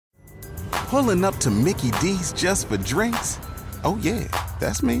Pulling up to Mickey D's just for drinks? Oh yeah,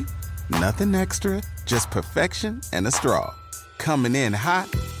 that's me. Nothing extra, just perfection and a straw. Coming in hot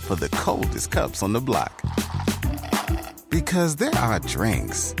for the coldest cups on the block. Because there are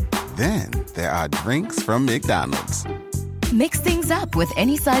drinks. Then there are drinks from McDonald's. Mix things up with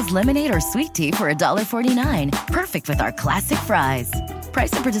any size lemonade or sweet tea for $1.49. Perfect with our classic fries.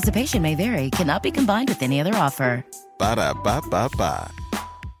 Price and participation may vary. Cannot be combined with any other offer. Ba-da-ba-ba-ba.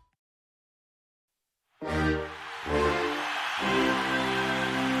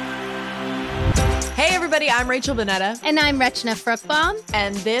 Hey everybody, I'm Rachel Bonetta. And I'm Rachna Fruchtbaum.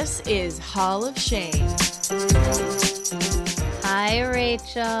 And this is Hall of Shame. Hi,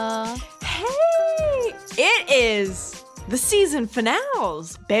 Rachel. Hey! It is the season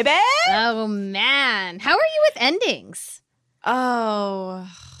finales, baby! Oh, man. How are you with endings? Oh,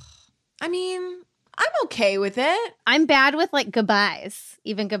 I mean, I'm okay with it. I'm bad with, like, goodbyes,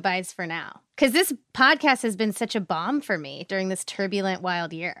 even goodbyes for now. Because this podcast has been such a bomb for me during this turbulent,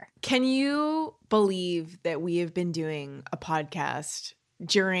 wild year. Can you believe that we have been doing a podcast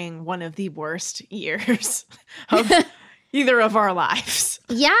during one of the worst years of either of our lives?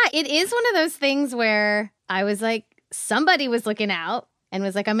 Yeah, it is one of those things where I was like, somebody was looking out and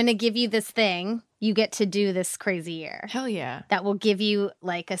was like, I'm going to give you this thing you get to do this crazy year. Hell yeah. That will give you,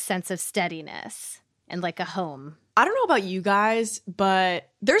 like, a sense of steadiness and, like, a home. I don't know about you guys, but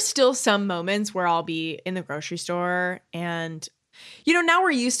there's still some moments where I'll be in the grocery store and, you know, now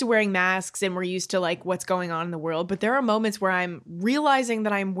we're used to wearing masks and we're used to like what's going on in the world. But there are moments where I'm realizing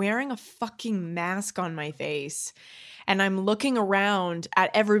that I'm wearing a fucking mask on my face and I'm looking around at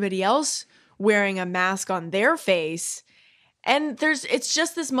everybody else wearing a mask on their face. And it's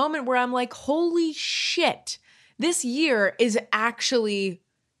just this moment where I'm like, holy shit, this year is actually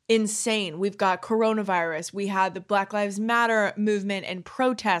insane. We've got coronavirus. We had the Black Lives Matter movement and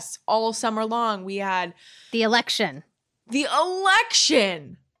protests all summer long. We had the election.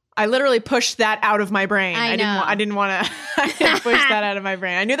 I literally pushed that out of my brain. I know. I didn't want to push that out of my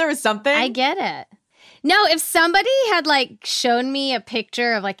brain. I knew there was something. I get it. No, if somebody had like shown me a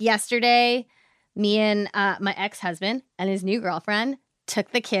picture of like yesterday, me and my ex-husband and his new girlfriend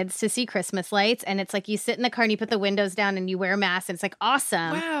took the kids to see Christmas lights, and it's like you sit in the car and you put the windows down and you wear a mask, and it's like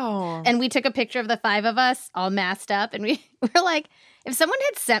awesome. Wow. And we took a picture of the five of us all masked up, and we were like, if someone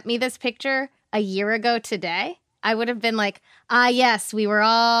had sent me this picture a year ago today, I would have been like, yes, we were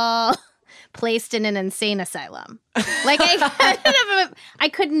all placed in an insane asylum. Like I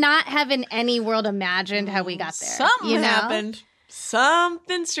could not have in any world imagined how we got there. Something happened.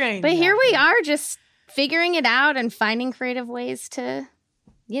 Something strange. But here we are, just figuring it out and finding creative ways to,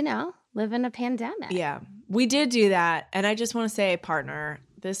 you know, live in a pandemic. Yeah, we did do that. And I just want to say, partner,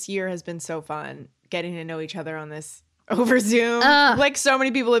 this year has been so fun getting to know each other on this over Zoom, like so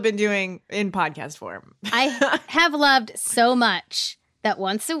many people have been doing in podcast form. I have loved so much that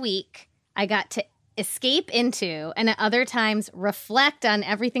once a week I got to escape into and at other times reflect on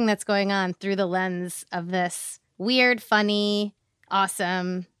everything that's going on through the lens of this weird, funny,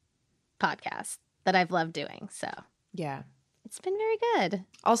 awesome podcast that I've loved doing. So yeah, it's been very good.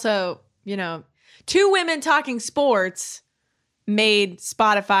 Also, you know, two women talking sports made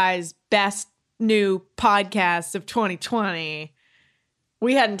Spotify's best new podcasts of 2020.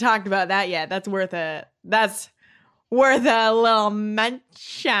 We hadn't talked about that yet. That's worth a little mention.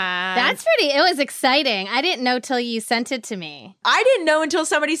 It was exciting. I didn't know till you sent it to me. I didn't know until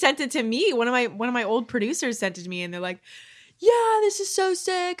somebody sent it to me. One of my old producers sent it to me and they're like, yeah, this is so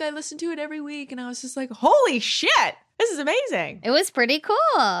sick. I listen to it every week. And I was just like, holy shit, this is amazing. It was pretty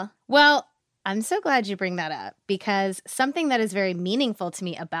cool. Well, I'm so glad you bring that up because something that is very meaningful to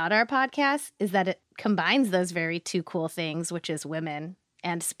me about our podcast is that it combines those very two cool things, which is women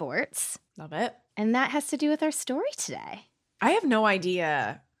and sports. Love it. And that has to do with our story today. I have no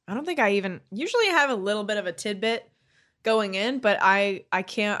idea. I don't think I even usually have a little bit of a tidbit going in, but I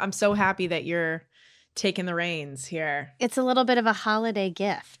can't. I'm so happy that you're taking the reins here. It's a little bit of a holiday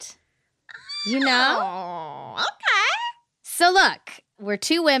gift. You know? Oh, okay. So look, we're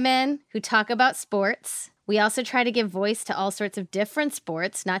two women who talk about sports. We also try to give voice to all sorts of different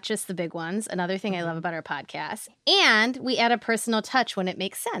sports, not just the big ones. Another thing I love about our podcast. And we add a personal touch when it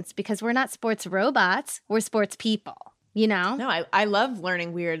makes sense because we're not sports robots. We're sports people, you know? No, I love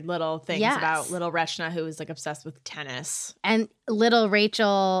learning weird little things Yes. about little Rachna, who is like obsessed with tennis. And little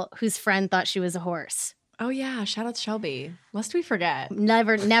Rachel, whose friend thought she was a horse. Oh, yeah. Shout out to Shelby. Lest we forget.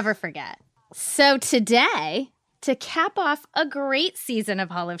 Never forget. So today, to cap off a great season of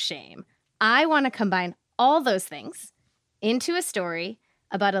Hall of Shame, I want to combine all those things into a story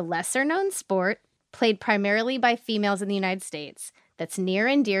about a lesser-known sport played primarily by females in the United States that's near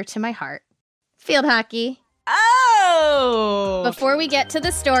and dear to my heart Field hockey. Oh! Before we get to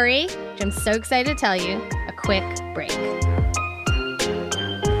the story, which I'm so excited to tell you, a quick break.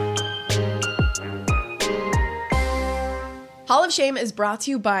 Hall of Shame is brought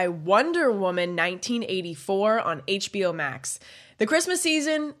to you by Wonder Woman 1984 on HBO Max. The Christmas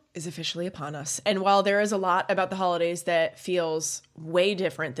season is officially upon us, and while there is a lot about the holidays that feels way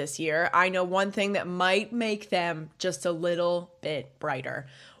different this year, I know one thing that might make them just a little bit brighter.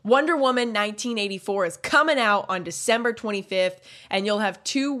 Wonder Woman 1984 is coming out on December 25th, and you'll have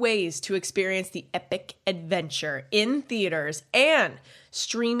 2 ways to experience the epic adventure: in theaters and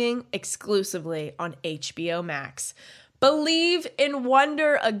streaming exclusively on HBO Max. Believe in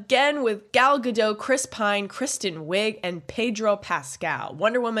wonder again with Gal Gadot, Chris Pine, Kristen Wiig, and Pedro Pascal.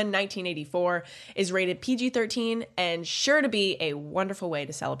 Wonder Woman 1984 is rated PG-13 and sure to be a wonderful way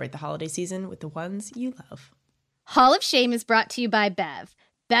to celebrate the holiday season with the ones you love. Hall of Shame is brought to you by Bev.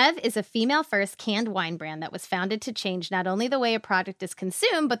 Bev is a female-first canned wine brand that was founded to change not only the way a product is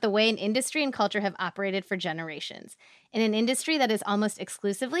consumed, but the way an industry and culture have operated for generations. In an industry that is almost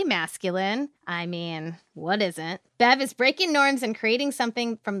exclusively masculine, I mean, what isn't? Bev is breaking norms and creating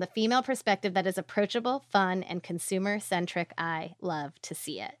something from the female perspective that is approachable, fun, and consumer-centric. I love to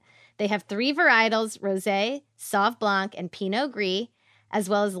see it. They have 3 varietals: Rosé, Sauv Blanc, and Pinot Gris, as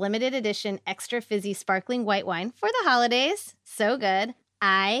well as limited edition extra fizzy sparkling white wine for the holidays. So good.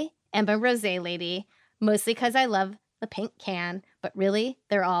 I am a rosé lady, mostly because I love the pink can, but really,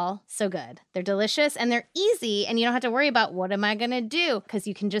 they're all so good. They're delicious and they're easy, and you don't have to worry about what am I going to do, because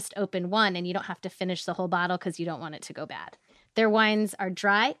you can just open one and you don't have to finish the whole bottle because you don't want it to go bad. Their wines are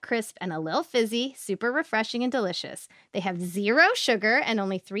dry, crisp, and a little fizzy, super refreshing and delicious. They have 0 sugar and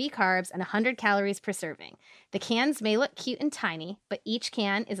only 3 carbs and 100 calories per serving. The cans may look cute and tiny, but each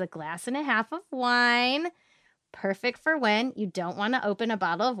can is a glass and a half of wine. Perfect for when you don't want to open a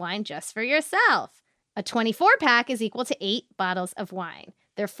bottle of wine just for yourself. A 24-pack is equal to 8 bottles of wine.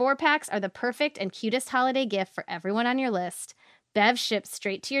 Their 4-packs are the perfect and cutest holiday gift for everyone on your list. Bev ships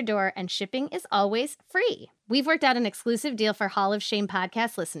straight to your door, and shipping is always free. We've worked out an exclusive deal for Hall of Shame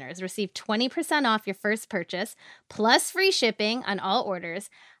podcast listeners. Receive 20% off your first purchase, plus free shipping on all orders.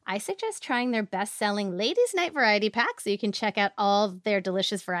 I suggest trying their best-selling Ladies' Night Variety Pack so you can check out all their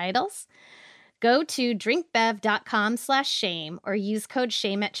delicious varietals. Go to drinkbev.com/shame or use code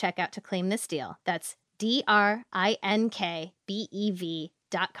SHAME at checkout to claim this deal. That's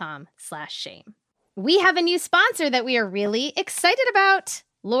drinkbev.com/shame. We have a new sponsor that we are really excited about.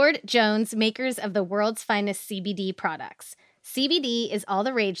 Lord Jones, makers of the world's finest CBD products. CBD is all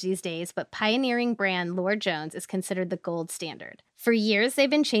the rage these days, but pioneering brand Lord Jones is considered the gold standard. For years, they've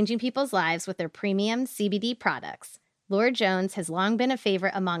been changing people's lives with their premium CBD products. Lord Jones has long been a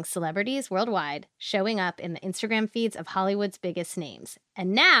favorite among celebrities worldwide, showing up in the Instagram feeds of Hollywood's biggest names.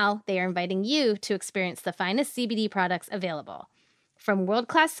 And now they are inviting you to experience the finest CBD products available. From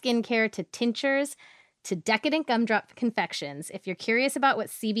world-class skincare to tinctures to decadent gumdrop confections, if you're curious about what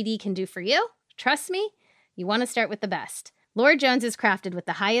CBD can do for you, trust me, you want to start with the best. Lord Jones is crafted with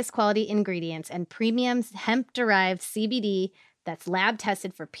the highest quality ingredients and premium hemp-derived CBD that's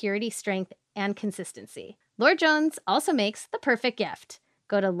lab-tested for purity, strength, and consistency. Lord Jones also makes the perfect gift.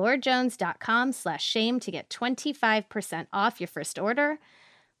 Go to lordjones.com/shame to get 25% off your first order.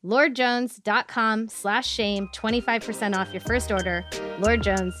 lordjones.com/shame, 25% off your first order.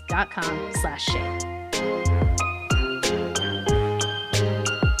 lordjones.com/shame.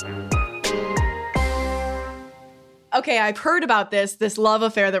 Okay, I've heard about this love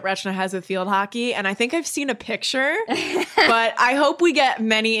affair that Rachna has with field hockey, and I think I've seen a picture, but I hope we get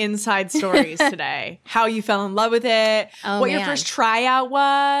many inside stories today. How you fell in love with it, what your first tryout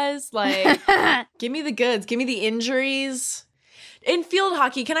was, like, give me the goods, give me the injuries. In field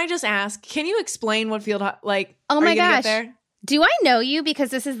hockey, can I just ask, can you explain what field hockey, like, oh my gosh, get there? Do I know you? Because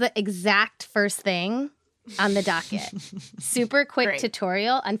this is the exact first thing on the docket. Super quick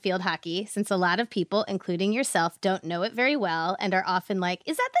tutorial on field hockey, since a lot of people, including yourself, don't know it very well and are often like,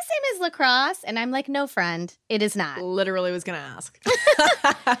 is that the same as lacrosse? And I'm like, no, friend, it is not. Literally was going to ask.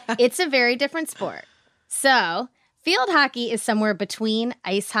 It's a very different sport. So field hockey is somewhere between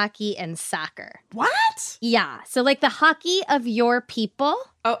ice hockey and soccer. What? Yeah. So like the hockey of your people,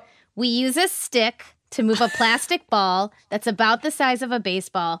 we use a stick to move a plastic ball that's about the size of a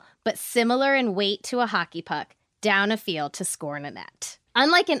baseball, but similar in weight to a hockey puck, down a field to score in a net.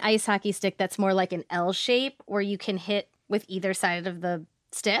 Unlike an ice hockey stick that's more like an L shape where you can hit with either side of the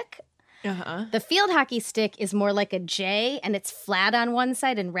stick, the field hockey stick is more like a J, and it's flat on one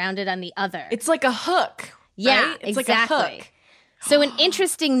side and rounded on the other. It's like a hook. Yeah, right? It's exactly. like a hook. So an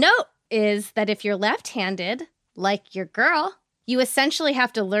interesting note is that if you're left-handed, like your girl, you essentially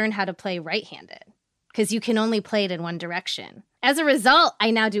have to learn how to play right-handed because you can only play it in one direction. As a result, I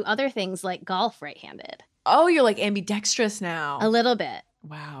now do other things like golf right-handed. Oh, you're like ambidextrous now. A little bit.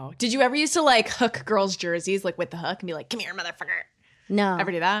 Wow. Did you ever used to like hook girls' jerseys like with the hook and be like, come here, motherfucker? No.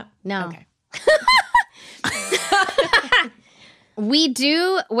 Ever do that? No. Okay. We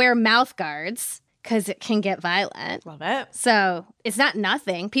do wear mouth guards because it can get violent. Love it. So it's not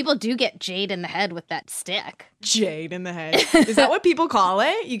nothing. People do get jade in the head with that stick. Jade in the head. Is that what people call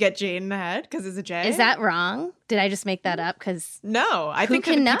it? You get jade in the head because it's a J? Is that wrong? Did I just make that up? Because No, I think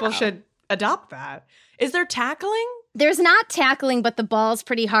that people should adopt that. Is there tackling? There's not tackling, but the ball's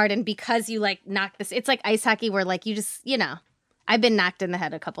pretty hard. And because you like knock this, it's like ice hockey where like you just, I've been knocked in the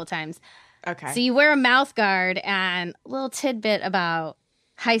head a couple times. Okay. So you wear a mouth guard, and a little tidbit about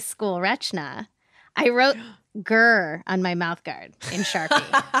high school Rachna. I wrote "grr" on my mouth guard in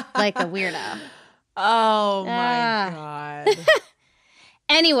Sharpie, like a weirdo. Oh my God.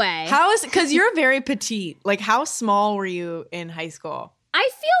 Anyway. How is, because you're very petite. Like, how small were you in high school? I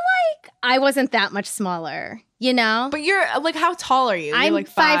feel like I wasn't that much smaller, But you're, like, how tall are you? I'm you're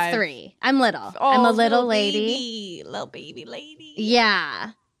like 5'3". I'm little. Oh, I'm a little lady. Little baby lady.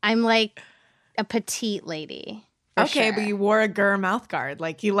 Yeah. I'm like a petite lady. Okay, sure. but you wore a grr mouth guard.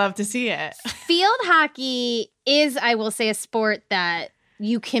 Like, you love to see it. Field hockey is, I will say, a sport that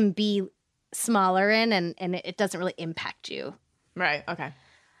you can be smaller in and it doesn't really impact you. Right, okay.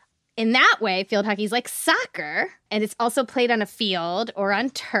 In that way, field hockey is like soccer, and it's also played on a field or on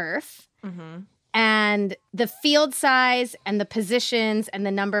turf. Mm-hmm. And the field size and the positions and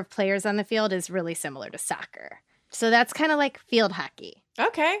the number of players on the field is really similar to soccer. So that's kind of like field hockey.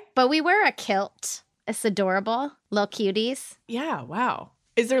 Okay. But we wear a kilt. It's adorable. Little cuties. Yeah, wow.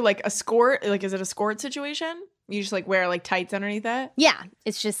 Is there like a skort? Like, is it a skort situation? You just like wear like tights underneath it? Yeah,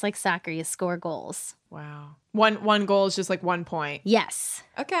 it's just like soccer. You score goals. Wow. One goal is just like 1 point. Yes.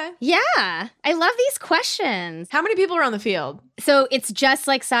 Okay. Yeah. I love these questions. How many people are on the field? So it's just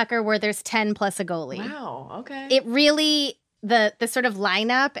like soccer where there's 10 plus a goalie. Wow. Okay. It really, the sort of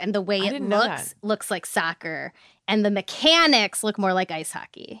lineup and the way I it didn't know looks like soccer. And the mechanics look more like ice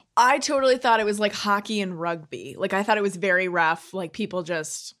hockey. I totally thought it was like hockey and rugby. Like, I thought it was very rough. Like, people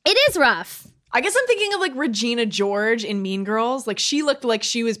just... It is rough. I guess I'm thinking of like Regina George in Mean Girls. Like, she looked like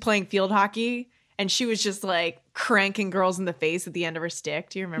she was playing field hockey and she was just like cranking girls in the face at the end of her stick.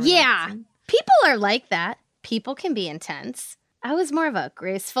 Do you remember that? Yeah. Scene? People are like that. People can be intense. I was more of a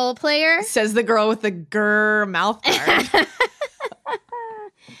graceful player. Says the girl with the grr mouth guard.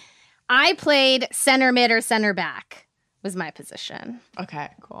 I played center mid or center back was my position, Okay,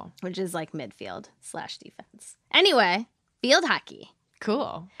 cool. which is like midfield / defense. Anyway, field hockey.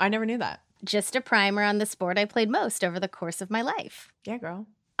 Cool. I never knew that. Just a primer on the sport I played most over the course of my life. Yeah, girl.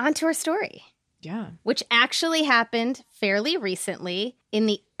 On to our story, Yeah. which actually happened fairly recently in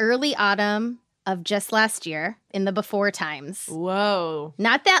the early autumn of just last year, in the before times. Whoa.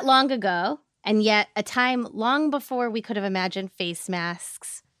 Not that long ago, and yet a time long before we could have imagined face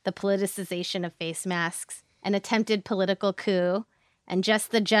masks, the politicization of face masks, an attempted political coup, and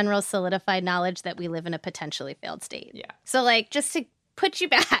just the general solidified knowledge that we live in a potentially failed state. Yeah. So, like, just to put you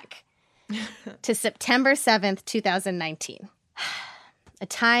back to September 7th, 2019. A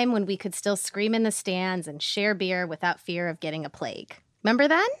time when we could still scream in the stands and share beer without fear of getting a plague. Remember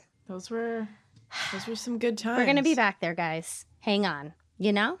then? Those were some good times. We're going to be back there, guys. Hang on.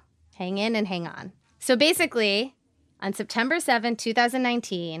 Hang in and hang on. So basically, on September 7th,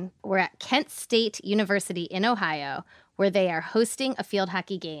 2019, we're at Kent State University in Ohio, where they are hosting a field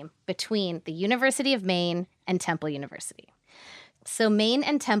hockey game between the University of Maine and Temple University. So Maine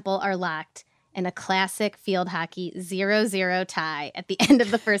and Temple are locked in a classic field hockey 0-0 tie at the end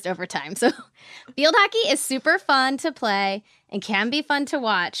of the first overtime. So field hockey is super fun to play and can be fun to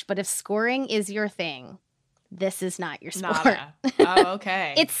watch, but if scoring is your thing, this is not your sport. Nada. Oh,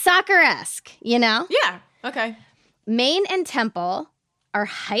 okay. It's soccer-esque, Yeah. Okay. Maine and Temple are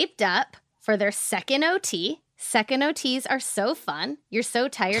hyped up for their second OT. Second OTs are so fun. You're so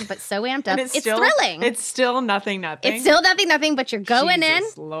tired, but so amped up. And It's still, thrilling. It's still nothing. It's still nothing, but you're going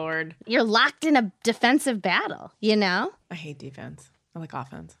Jesus Lord. in. You're locked in a defensive battle, I hate defense. I like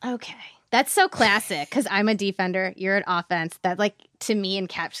offense. Okay. That's so classic because I'm a defender. You're an offense. That, like, to me,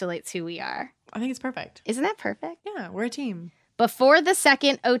 encapsulates who we are. I think it's perfect. Isn't that perfect? Yeah, we're a team. Before the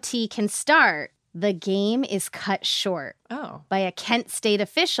second OT can start, the game is cut short Oh. by a Kent State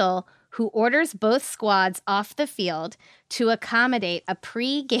official who orders both squads off the field to accommodate a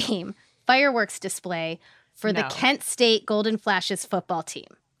pre-game fireworks display for the No. Kent State Golden Flashes football team.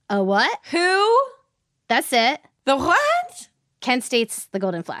 A what? Who? That's it. The what? Kent State's the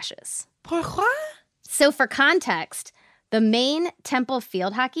Golden Flashes. Pourquoi? So for context, The Maine Temple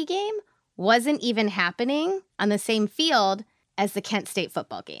field hockey game wasn't even happening on the same field as the Kent State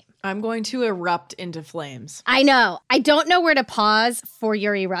football game. I'm going to erupt into flames. I know. I don't know where to pause for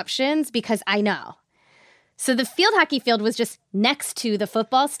your eruptions because I know. So the field hockey field was just next to the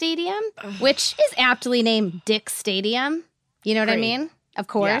football stadium, which is aptly named Dick Stadium. You know what I mean? Of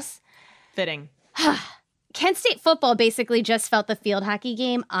course. Yeah. Fitting. Kent State football basically just felt the field hockey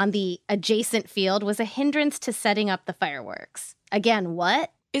game on the adjacent field was a hindrance to setting up the fireworks. Again,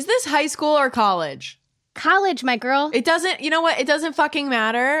 what? Is this high school or college? College, my girl. It doesn't, you know what? It doesn't fucking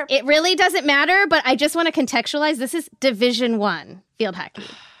matter. It really doesn't matter, but I just want to contextualize. This is Division I field hockey.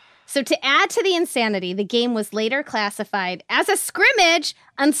 So to add to the insanity, the game was later classified as a scrimmage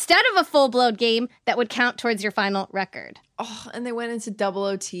instead of a full-blown game that would count towards your final record. Oh, and they went into double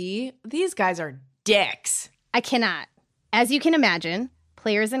OT. These guys are dicks. I cannot. As you can imagine,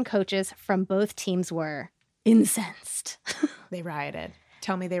 players and coaches from both teams were incensed. They rioted.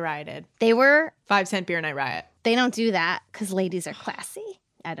 Tell me they rioted. They were 5-cent beer night riot. They don't do that because ladies are classy.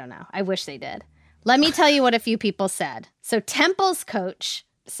 I don't know. I wish they did. Let me tell you what a few people said. So Temple's coach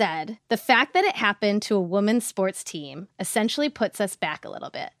said, the fact that it happened to a women's sports team essentially puts us back a little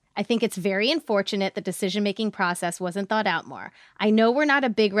bit. I think it's very unfortunate the decision-making process wasn't thought out more. I know we're not a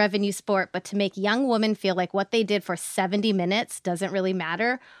big revenue sport, but to make young women feel like what they did for 70 minutes doesn't really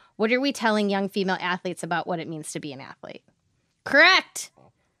matter, what are we telling young female athletes about what it means to be an athlete? Correct.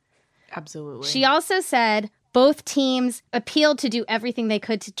 Absolutely. She also said both teams appealed to do everything they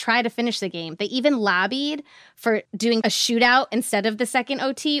could to try to finish the game. They even lobbied for doing a shootout instead of the second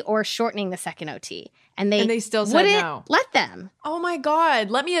OT or shortening the second OT. And they still said wouldn't no. let them. Oh my God.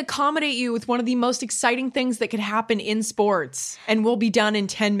 Let me accommodate you with one of the most exciting things that could happen in sports. And we'll be done in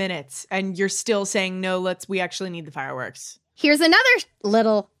 10 minutes. And you're still saying, no, we actually need the fireworks. Here's another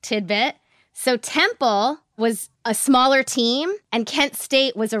little tidbit. So Temple was a smaller team and Kent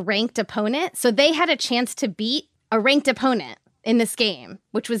State was a ranked opponent. So they had a chance to beat a ranked opponent in this game,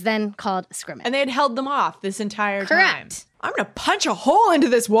 which was then called a scrimmage. And they had held them off this entire time. Correct. I'm going to punch a hole into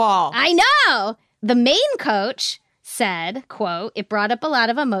this wall. I know. The Maine coach said, quote, it brought up a lot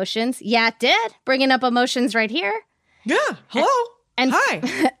of emotions. Yeah, it did. Bringing up emotions right here. Yeah. Hello. And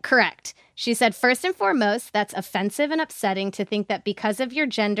hi. Correct. She said, first and foremost, that's offensive and upsetting to think that because of your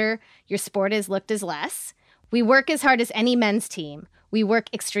gender, your sport is looked as less. We work as hard as any men's team. We work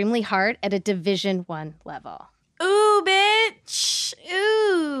extremely hard at a Division I level. Ooh, bitch.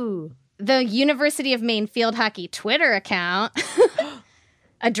 Ooh. The University of Maine field hockey Twitter account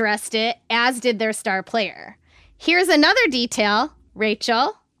addressed it, as did their star player. Here's another detail,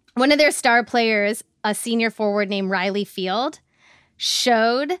 Rachel. One of their star players, a senior forward named Riley Field,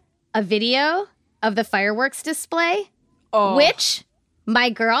 showed a video of the fireworks display, which, my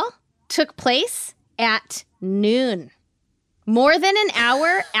girl, took place at noon. More than an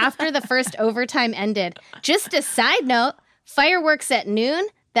hour after the first overtime ended. Just a side note, fireworks at noon,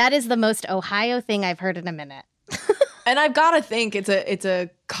 that is the most Ohio thing I've heard in a minute. And I've got to think it's a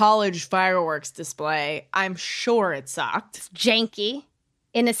college fireworks display. I'm sure it sucked. It's janky.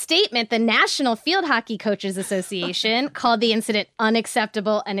 In a statement, the National Field Hockey Coaches Association called the incident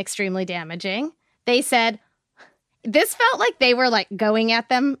unacceptable and extremely damaging. They said, this felt like they were like going at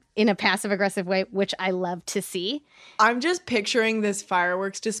them in a passive-aggressive way, which I love to see. I'm just picturing this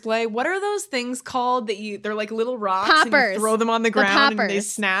fireworks display. What are those things called they're like little rocks poppers. And you throw them on the ground and they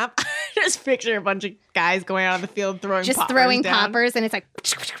poppers. snap? Just picture a bunch of guys going out on the field throwing just poppers throwing down. poppers, and it's like...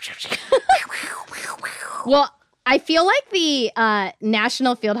 Well, I feel like the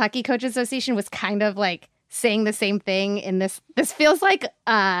National Field Hockey Coaches Association was kind of like saying the same thing in this. This feels like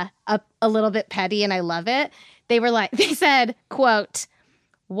a little bit petty, and I love it. They said, quote,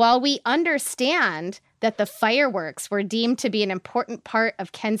 while we understand that the fireworks were deemed to be an important part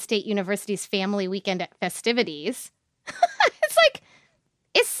of Kent State University's family weekend festivities,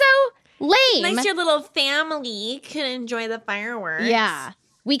 it's so lame. Nice your little family can enjoy the fireworks. Yeah.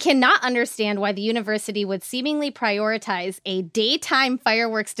 We cannot understand why the university would seemingly prioritize a daytime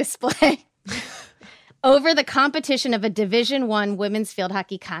fireworks display over the competition of a Division I women's field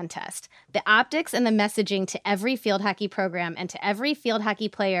hockey contest. The optics and the messaging to every field hockey program and to every field hockey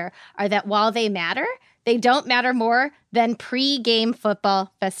player are that while they matter, they don't matter more than pre-game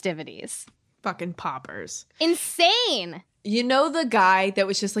football festivities. Fucking poppers. Insane. You know the guy that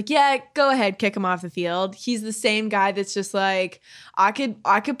was just like, yeah, go ahead, kick him off the field. He's the same guy that's just like, I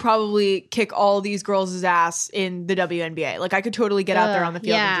could probably kick all these girls' ass in the WNBA. Like, I could totally get out there on the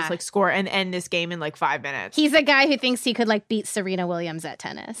field and just like score and end this game in like 5 minutes. He's a guy who thinks he could like beat Serena Williams at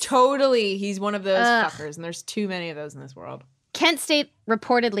tennis. Totally. He's one of those fuckers, and there's too many of those in this world. Kent State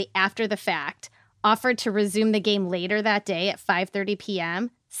reportedly after the fact offered to resume the game later that day at 5:30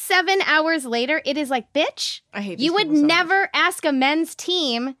 p.m. 7 hours later, it is like, bitch, I hate these you would people so never ask a men's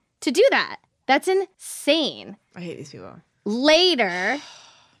team to do that. That's insane. I hate these people. Later,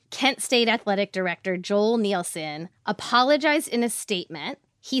 Kent State Athletic Director Joel Nielsen apologized in a statement.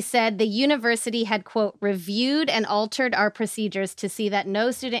 He said the university had, quote, reviewed and altered our procedures to see that no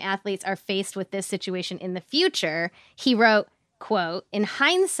student athletes are faced with this situation in the future. He wrote, quote, in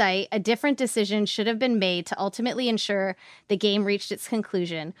hindsight, a different decision should have been made to ultimately ensure the game reached its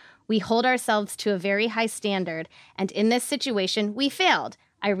conclusion. We hold ourselves to a very high standard, and in this situation, we failed.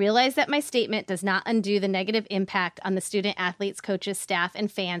 I realize that my statement does not undo the negative impact on the student athletes, coaches, staff,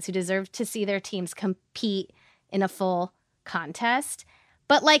 and fans who deserve to see their teams compete in a full contest.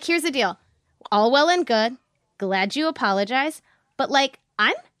 But, like, here's the deal. All well and good. Glad you apologize. But, like,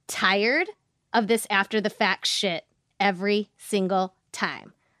 I'm tired of this after the fact shit every single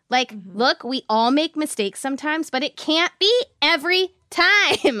time. Like, look, we all make mistakes sometimes, but it can't be every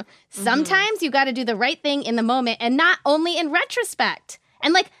time. Sometimes you got to do the right thing in the moment and not only in retrospect.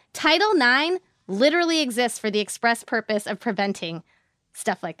 And, like, Title IX literally exists for the express purpose of preventing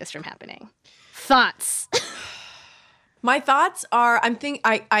stuff like this from happening. Thoughts? My thoughts are,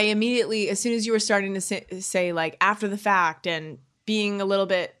 I immediately, as soon as you were starting to say, like, after the fact and being a little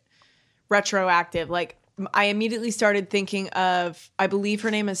bit retroactive, like, I immediately started thinking of, I believe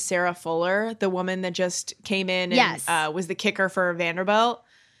her name is Sarah Fuller, the woman that just came in and was the kicker for Vanderbilt.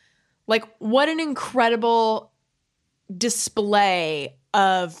 Like, what an incredible display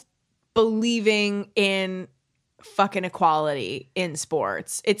of believing in fucking equality in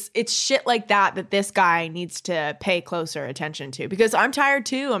sports. It's shit like that this guy needs to pay closer attention to, because I'm tired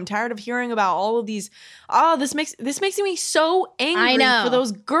too. I'm tired of hearing about all of these. Oh, this makes me so angry for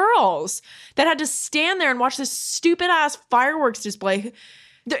those girls that had to stand there and watch this stupid ass fireworks display.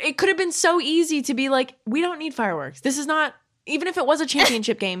 It could have been so easy to be like, we don't need fireworks. This is not, even if it was a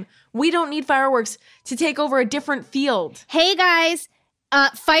championship game, we don't need fireworks to take over a different field. Hey guys,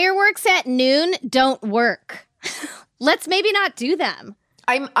 fireworks at noon don't work. Let's maybe not do them.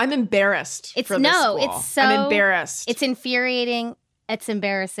 I'm embarrassed. I'm embarrassed. It's infuriating. It's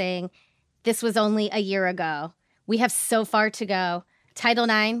embarrassing. This was only a year ago. We have so far to go. Title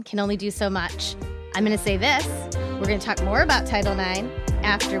IX can only do so much. I'm going to say this. We're going to talk more about Title IX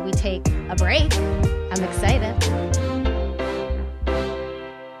after we take a break. I'm excited.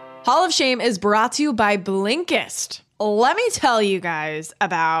 Hall of Shame is brought to you by Blinkist. Let me tell you guys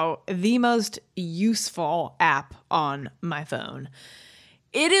about the most useful app on my phone.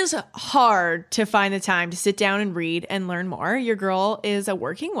 It is hard to find the time to sit down and read and learn more. Your girl is a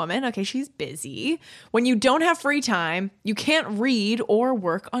working woman. Okay, she's busy. When you don't have free time, you can't read or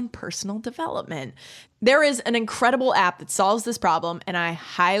work on personal development. There is an incredible app that solves this problem, and I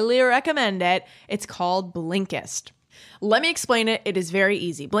highly recommend it. It's called Blinkist. Let me explain it. It is very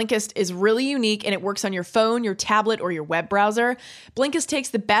easy. Blinkist is really unique, and it works on your phone, your tablet, or your web browser. Blinkist takes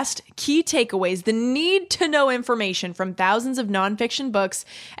the best key takeaways, the need-to-know information from thousands of nonfiction books,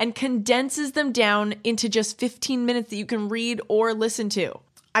 and condenses them down into just 15 minutes that you can read or listen to.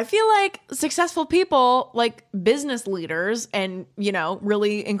 I feel like successful people, like business leaders and,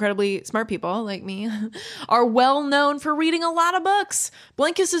 really incredibly smart people like me, are well known for reading a lot of books.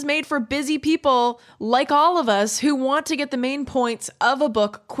 Blinkist is made for busy people like all of us who want to get the main points of a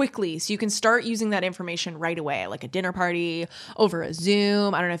book quickly, so you can start using that information right away, like a dinner party, over a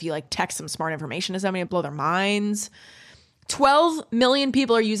Zoom. I don't know if you text some smart information to somebody to blow their minds. 12 million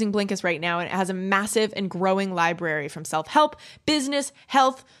people are using Blinkist right now, and it has a massive and growing library from self-help, business,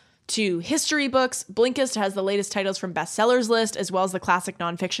 health, to history books. Blinkist has the latest titles from bestsellers list, as well as the classic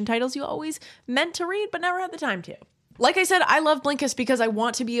nonfiction titles you always meant to read but never had the time to. Like I said, I love Blinkist because I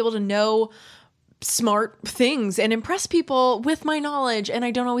want to be able to know smart things and impress people with my knowledge, and I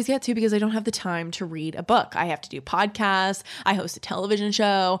don't always get to because I don't have the time to read a book. I have to do podcasts, I host a television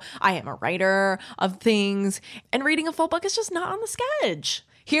show, I am a writer of things, and reading a full book is just not on the schedule.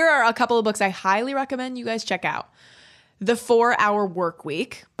 Here are a couple of books I highly recommend you guys check out. The 4-Hour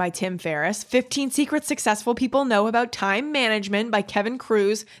Workweek by Tim Ferriss, 15 Secrets Successful People Know About Time Management by Kevin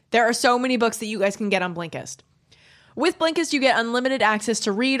Kruse. There are so many books that you guys can get on Blinkist. With Blinkist, you get unlimited access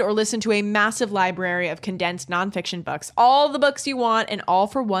to read or listen to a massive library of condensed nonfiction books, all the books you want, and all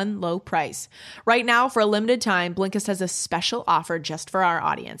for one low price. Right now, for a limited time, Blinkist has a special offer just for our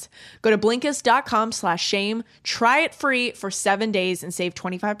audience. Go to Blinkist.com/shame, try it free for 7 days, and save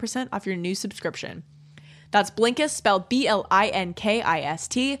 25% off your new subscription. That's Blinkist, spelled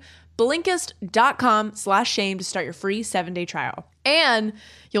Blinkist, Blinkist.com/shame to start your free 7-day trial. And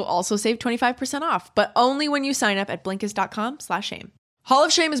you'll also save 25% off, but only when you sign up at Blinkist.com/shame. Hall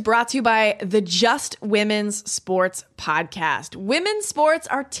of Shame is brought to you by the Just Women's Sports podcast. Women's sports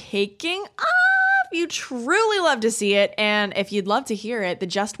are taking off. You truly love to see it. And if you'd love to hear it, the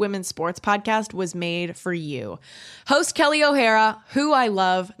Just Women's Sports podcast was made for you. Host Kelly O'Hara, who I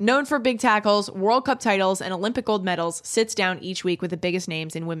love, known for big tackles, World Cup titles, and Olympic gold medals, sits down each week with the biggest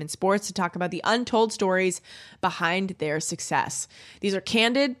names in women's sports to talk about the untold stories behind their success. These are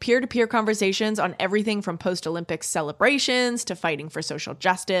candid, peer-to-peer conversations on everything from post-Olympic celebrations to fighting for social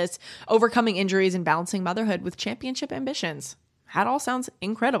justice, overcoming injuries, and balancing motherhood with championship ambitions. That all sounds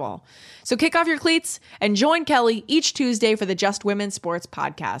incredible. So kick off your cleats and join Kelly each Tuesday for the Just Women's Sports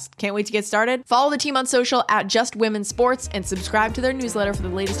podcast. Can't wait to get started? Follow the team on social at Just Women's Sports and subscribe to their newsletter for the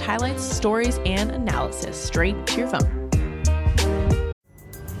latest highlights, stories, and analysis straight to your phone.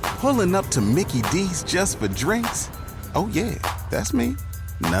 Pulling up to Mickey D's just for drinks? Oh yeah, that's me.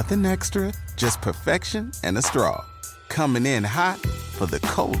 Nothing extra, just perfection and a straw. Coming in hot for the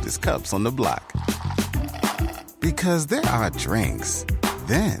coldest cups on the block. Because there are drinks.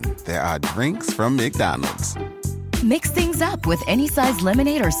 Then there are drinks from McDonald's. Mix things up with any size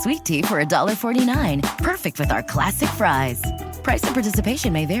lemonade or sweet tea for $1.49. Perfect with our classic fries. Price and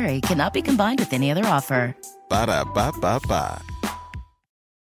participation may vary. Cannot be combined with any other offer. Ba-da-ba-ba-ba.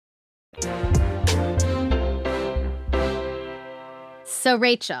 So,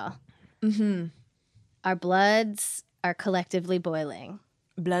 Rachel, our bloods are collectively boiling.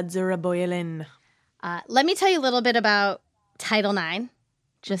 Bloods are a-boiling. Let me tell you a little bit about Title IX,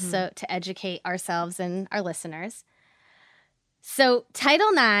 just so to educate ourselves and our listeners. So Title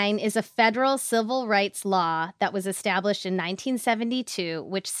IX is a federal civil rights law that was established in 1972,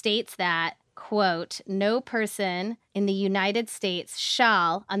 which states that, quote, no person in the United States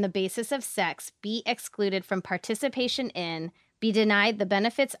shall, on the basis of sex, be excluded from participation in, be denied the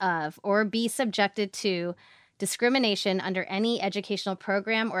benefits of, or be subjected to discrimination under any educational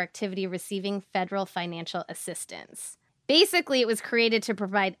program or activity receiving federal financial assistance. Basically, it was created to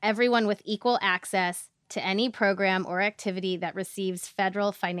provide everyone with equal access to any program or activity that receives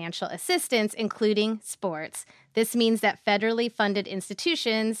federal financial assistance, including sports. This means that federally funded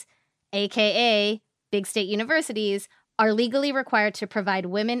institutions, aka big state universities, are legally required to provide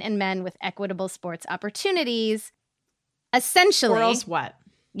women and men with equitable sports opportunities. Essentially, Or else what?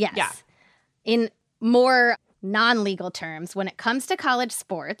 yes. Yeah. In more non-legal terms, when it comes to college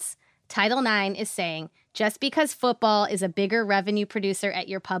sports, Title IX is saying just because football is a bigger revenue producer at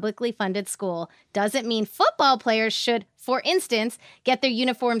your publicly funded school doesn't mean football players should, for instance, get their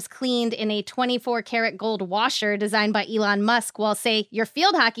uniforms cleaned in a 24-karat gold washer designed by Elon Musk while, say, your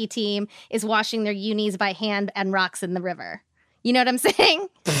field hockey team is washing their unis by hand and rocks in the river. You know what I'm saying?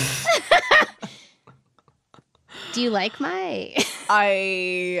 Do you like my...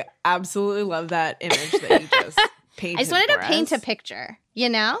 I absolutely love that image that you just painted. I just wanted to for paint us. a picture, you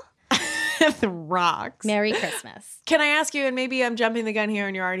know? The rocks. Merry Christmas. Can I ask you, and maybe I'm jumping the gun here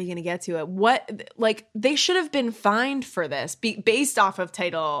and you're already going to get to it, what, like, they should have been fined for this based off of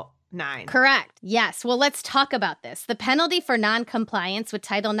Title IX. Correct. Yes. Well, let's talk about this. The penalty for non-compliance with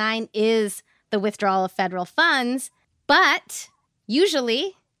Title IX is the withdrawal of federal funds, but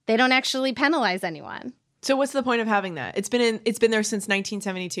usually they don't actually penalize anyone. So what's the point of having that? It's been there since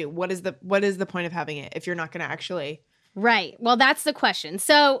 1972. What is the point of having it if you're not going to actually? Right. Well, that's the question.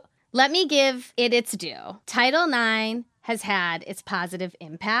 So let me give it its due. Title IX has had its positive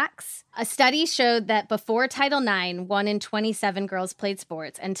impacts. A study showed that before Title IX, 1 in 27 girls played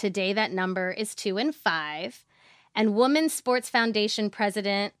sports, and today that number is 2 in 5. And Women's Sports Foundation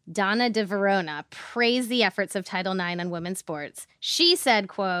President Donna De Verona praised the efforts of Title IX on women's sports. She said,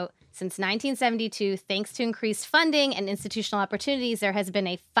 quote, since 1972, thanks to increased funding and institutional opportunities, there has been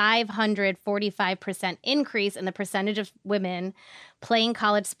a 545% increase in the percentage of women playing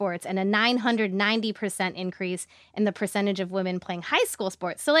college sports and a 990% increase in the percentage of women playing high school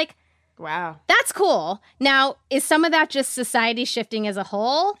sports. So, like, wow. That's cool. Now, is some of that just society shifting as a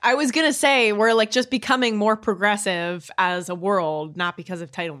whole? I was going to say we're like just becoming more progressive as a world, not because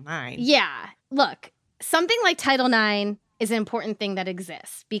of Title IX. Yeah. Look, something like Title IX is an important thing that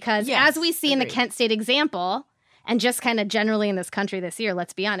exists because as we see in the Kent State example, and just kind of generally in this country this year,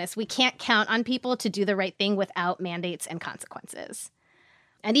 let's be honest, we can't count on people to do the right thing without mandates and consequences.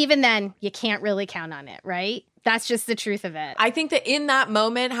 And even then, you can't really count on it, right? That's just the truth of it. I think that in that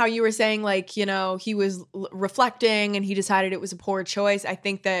moment, how you were saying, like, you know, he was reflecting and he decided it was a poor choice. I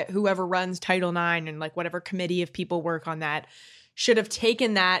think that whoever runs Title IX and like whatever committee of people work on that should have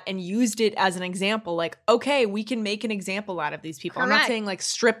taken that and used it as an example. Like, okay, we can make an example out of these people. Correct. I'm not saying like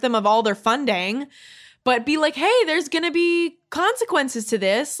strip them of all their funding, but be like, hey, there's going to be consequences to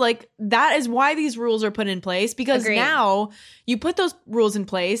this. Like, that is why these rules are put in place, because Agreed. now you put those rules in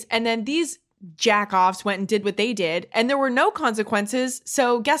place and then these jack-offs went and did what they did and there were no consequences.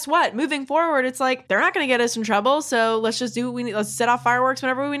 So guess what? Moving forward, it's like, they're not going to get us in trouble. So let's just do what we need. Let's set off fireworks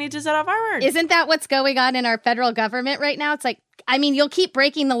whenever we need to set off fireworks. Isn't that what's going on in our federal government right now? It's like, I mean, you'll keep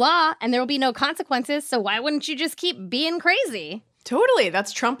breaking the law and there will be no consequences. So why wouldn't you just keep being crazy? Totally.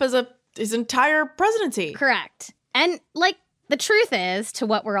 That's Trump as his entire presidency. Correct. And like, the truth is, to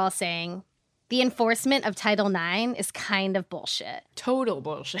what we're all saying, the enforcement of Title IX is kind of bullshit. Total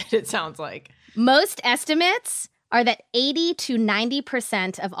bullshit, it sounds like. Most estimates are that 80 to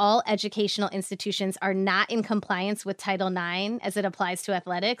 90% of all educational institutions are not in compliance with Title IX as it applies to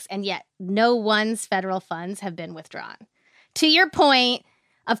athletics, and yet no one's federal funds have been withdrawn. To your point,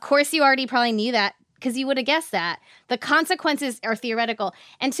 of course you already probably knew that because you would have guessed that. The consequences are theoretical.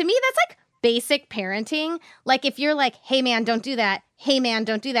 And to me, that's like basic parenting. Like if you're like, hey man, don't do that. Hey man,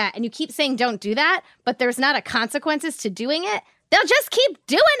 don't do that. And you keep saying don't do that, but there's not a consequences to doing it. They'll just keep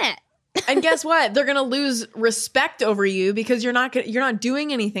doing it. And guess what? They're going to lose respect over you because you're not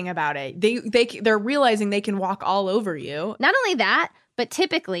doing anything about it. They're realizing they can walk all over you. Not only that, but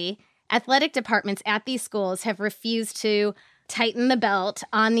typically athletic departments at these schools have refused to tighten the belt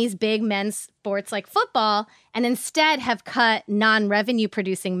on these big men's sports like football and instead have cut non-revenue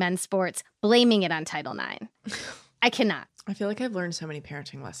producing men's sports, blaming it on Title IX. I cannot. I feel like I've learned so many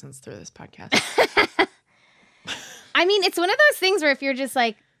parenting lessons through this podcast. I mean, it's one of those things where if you're just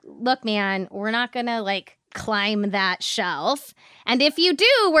like, look, man, we're not going to like climb that shelf. And if you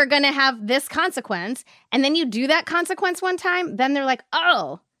do, we're going to have this consequence. And then you do that consequence one time, then they're like,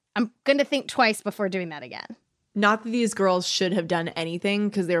 oh, I'm going to think twice before doing that again. Not that these girls should have done anything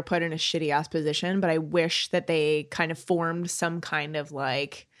because they were put in a shitty ass position, but I wish that they kind of formed some kind of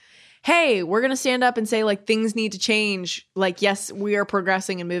like, hey, we're going to stand up and say like things need to change. Like, yes, we are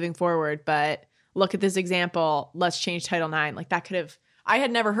progressing and moving forward, but look at this example. Let's change Title IX. Like that could have, I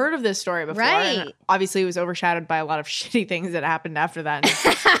had never heard of this story before. Right. And obviously it was overshadowed by a lot of shitty things that happened after that in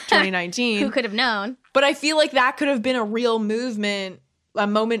 2019. Who could have known? But I feel like that could have been a real movement, a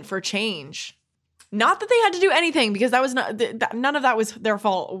moment for change. Not that they had to do anything because that was none of that was their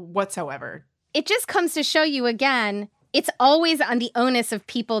fault whatsoever. It just comes to show you again, it's always on the onus of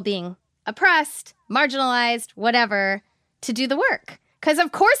people being oppressed, marginalized, whatever, to do the work. Because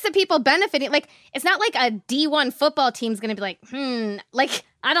of course the people benefiting, like it's not like a D1 football team's going to be like, like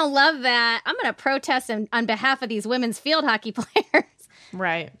I don't love that. I'm going to protest on behalf of these women's field hockey players.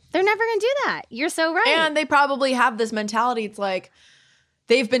 Right. They're never going to do that. You're so right. And they probably have this mentality. It's like,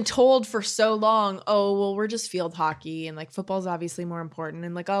 they've been told for so long, oh, well, we're just field hockey and like football's obviously more important.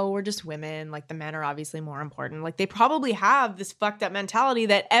 And like, oh, we're just women. Like the men are obviously more important. Like they probably have this fucked up mentality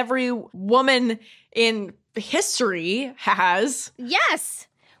that every woman in history has. Yes.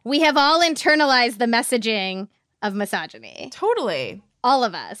 We have all internalized the messaging of misogyny. Totally. All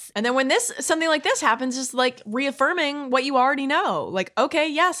of us. And then when something like this happens, just like reaffirming what you already know. Like, okay,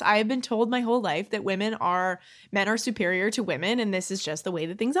 yes, I have been told my whole life that men are superior to women, and this is just the way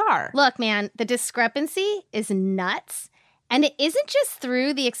that things are. Look, man, the discrepancy is nuts. And it isn't just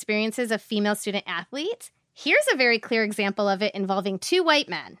through the experiences of female student athletes. Here's a very clear example of it involving two white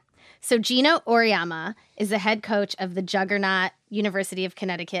men. So Gino Oriyama is the head coach of the juggernaut University of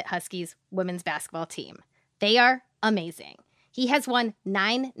Connecticut Huskies women's basketball team. They are amazing. He has won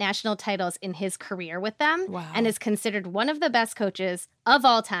 9 national titles in his career with them. Wow. And is considered one of the best coaches of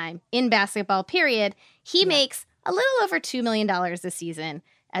all time in basketball, period. He makes a little over $2 million a season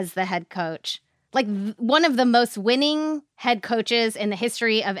as the head coach. Like one of the most winning head coaches in the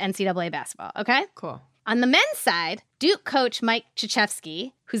history of NCAA basketball, okay? Cool. On the men's side, Duke coach Mike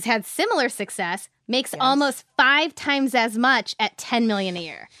Krzyzewski, who's had similar success, makes almost 5 times as much at $10 million a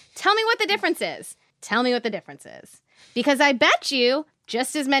year. Tell me what the difference is. Tell me what the difference is. Because I bet you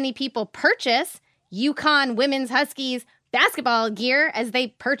just as many people purchase UConn women's Huskies basketball gear as they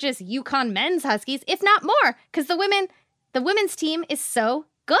purchase UConn men's Huskies, if not more, because the women's team is so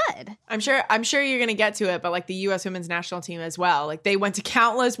good. I'm sure you're going to get to it, but like the U.S. women's national team as well. Like they went to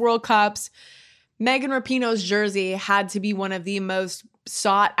countless World Cups. Megan Rapinoe's jersey had to be one of the most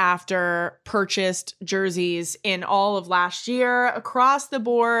sought after purchased jerseys in all of last year, across the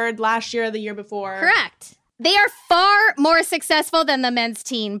board, last year or the year before. Correct. They are far more successful than the men's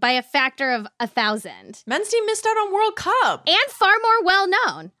team by a factor of 1,000. Men's team missed out on World Cup. And far more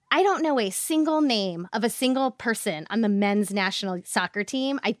well-known. I don't know a single name of a single person on the men's national soccer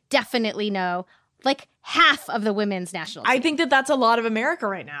team. I definitely know like half of the women's national team. I think that that's a lot of America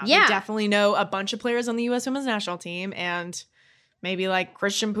right now. Yeah. We definitely know a bunch of players on the U.S. women's national team, and Maybe like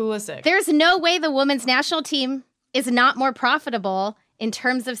Christian Pulisic. There's no way the women's national team is not more profitable in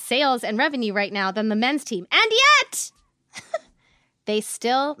terms of sales and revenue right now than the men's team. And yet, they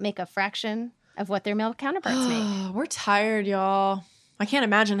still make a fraction of what their male counterparts make. We're tired, y'all. I can't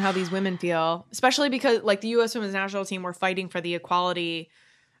imagine how these women feel, especially because like the U.S. women's national team were fighting for the equality.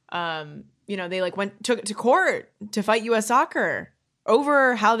 They like took it to court to fight U.S. soccer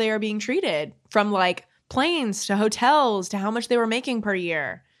over how they are being treated, from like planes to hotels to how much they were making per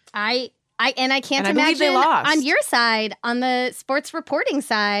year. I can't I imagine they lost. On your side, on the sports reporting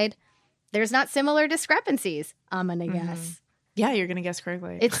side, there's not similar discrepancies. I'm gonna guess. Yeah, you're gonna guess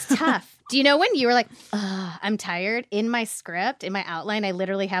correctly. It's tough. Do you know when you were like, I'm tired? In my script, in my outline, I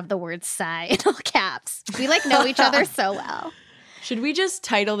literally have the word sigh in all caps. We like know each other so well. Should we just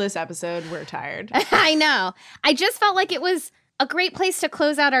title this episode "We're Tired"? I know. I just felt like it was a great place to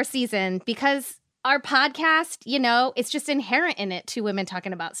close out our season because our podcast, it's just inherent in it, two women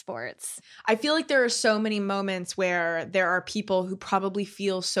talking about sports. I feel like there are so many moments where there are people who probably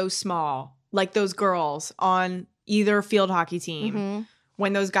feel so small, like those girls on either field hockey team. Mm-hmm.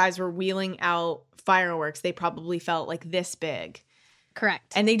 When those guys were wheeling out fireworks, they probably felt like this big.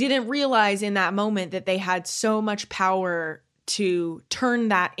 Correct. And they didn't realize in that moment that they had so much power to turn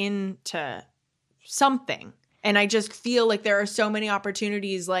that into something. And I just feel like there are so many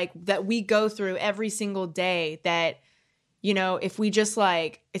opportunities like that we go through every single day that, if we just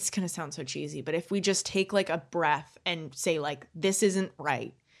like, it's going to sound so cheesy, but if we just take like a breath and say like, this isn't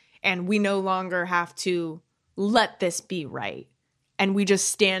right. And we no longer have to let this be right. And we just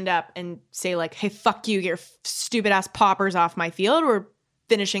stand up and say like, hey, fuck you, get your stupid ass poppers off my field. We're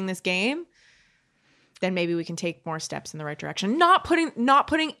finishing this game. Then maybe we can take more steps in the right direction. Not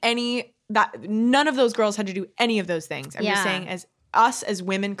putting any that none of those girls had to do any of those things. I'm just saying as us as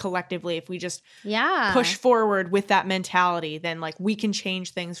women collectively, if we just push forward with that mentality, then like we can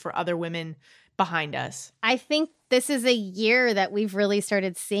change things for other women behind us. I think this is a year that we've really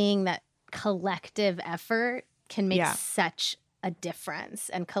started seeing that collective effort can make such a difference,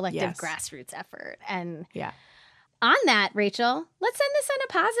 and collective grassroots effort. And on that, Rachel, let's end this on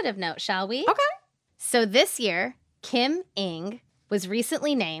a positive note, shall we? Okay. So this year, Kim Ng was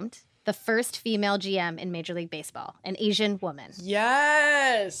recently named the first female GM in Major League Baseball, an Asian woman.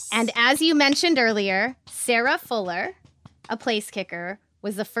 Yes. And as you mentioned earlier, Sarah Fuller, a place kicker,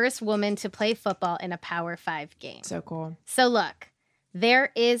 was the first woman to play football in a Power 5 game. So cool. So look,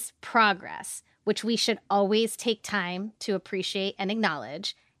 there is progress, which we should always take time to appreciate and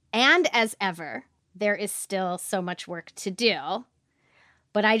acknowledge. And as ever, there is still so much work to do.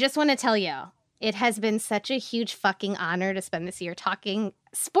 But I just want to tell you, it has been such a huge fucking honor to spend this year talking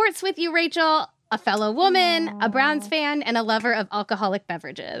sports with you, Rachel, a fellow woman, a Browns fan, and a lover of alcoholic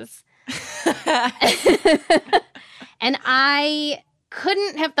beverages. And I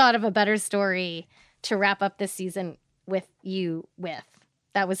couldn't have thought of a better story to wrap up this season with you with.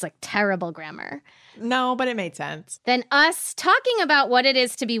 That was like terrible grammar. No, but it made sense. Than us talking about what it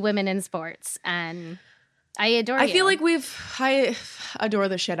is to be women in sports. And I adore you. I feel like I adore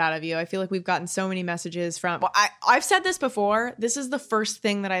the shit out of you. I feel like we've gotten so many messages from, I've said this before. This is the first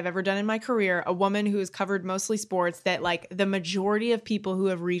thing that I've ever done in my career. A woman who has covered mostly sports, that like the majority of people who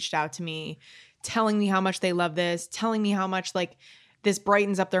have reached out to me telling me how much they love this, telling me how much like this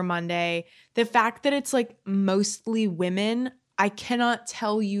brightens up their Monday. The fact that it's like mostly women, I cannot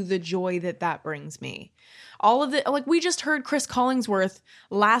tell you the joy that brings me. All of the, like, we just heard Chris Collingsworth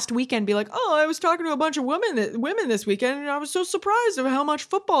last weekend be like, oh, I was talking to a bunch of women this weekend, and I was so surprised of how much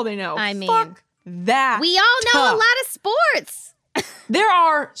football they know. I mean, fuck that. We all know a lot of sports. There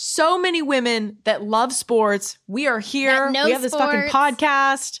are so many women that love sports. We are here. We have this fucking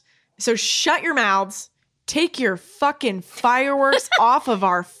podcast. So shut your mouths. Take your fucking fireworks off of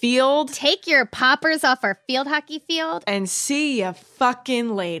our field. Take your poppers off our field hockey field. And see ya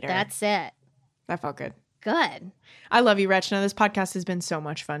fucking later. That's it. That felt good. Good. I love you, Rachna. This podcast has been so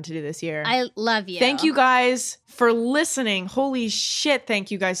much fun to do this year. I love you. Thank you guys for listening. Holy shit. Thank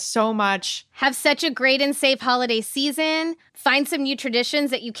you guys so much. Have such a great and safe holiday season. Find some new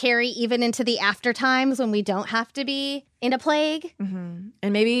traditions that you carry even into the after times when we don't have to be in a plague. Mm-hmm.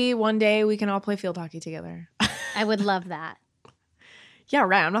 And maybe one day we can all play field hockey together. I would love that. Yeah,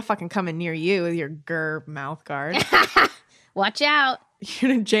 right. I'm not fucking coming near you with your GER mouth guard. Watch out.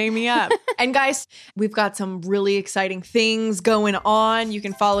 You're gonna jam me up. And guys, we've got some really exciting things going on. You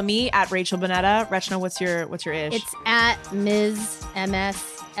can follow me at Rachel Bonetta. Rachna, what's your ish? It's at Ms. MS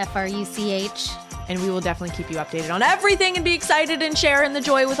FRUCH. And we will definitely keep you updated on everything and be excited and share in the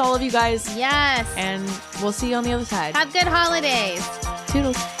joy with all of you guys. Yes. And we'll see you on the other side. Have good holidays.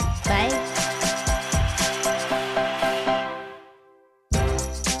 Toodles. Bye.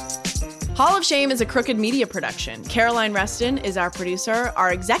 Hall of Shame is a Crooked Media production. Caroline Reston is our producer.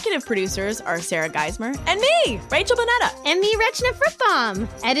 Our executive producers are Sarah Geismer and me, Rachel Bonetta. And me, Rachna Fruchtbaum.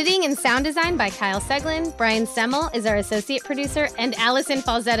 Editing and sound design by Kyle Seglin. Brian Semmel is our associate producer, and Allison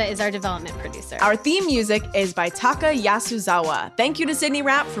Falzetta is our development producer. Our theme music is by Taka Yasuzawa. Thank you to Sydney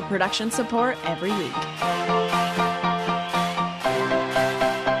Rapp for production support every week.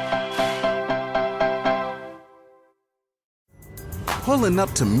 Pulling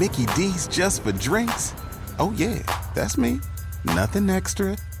up to Mickey D's just for drinks? Oh yeah, that's me. Nothing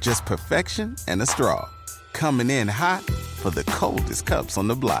extra, just perfection and a straw. Coming in hot for the coldest cups on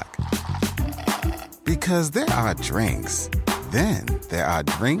the block. Because there are drinks. Then there are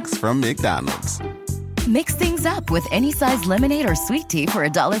drinks from McDonald's. Mix things up with any size lemonade or sweet tea for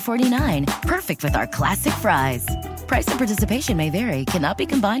 $1.49. Perfect with our classic fries. Price and participation may vary. Cannot be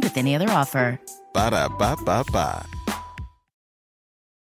combined with any other offer. Ba-da-ba-ba-ba.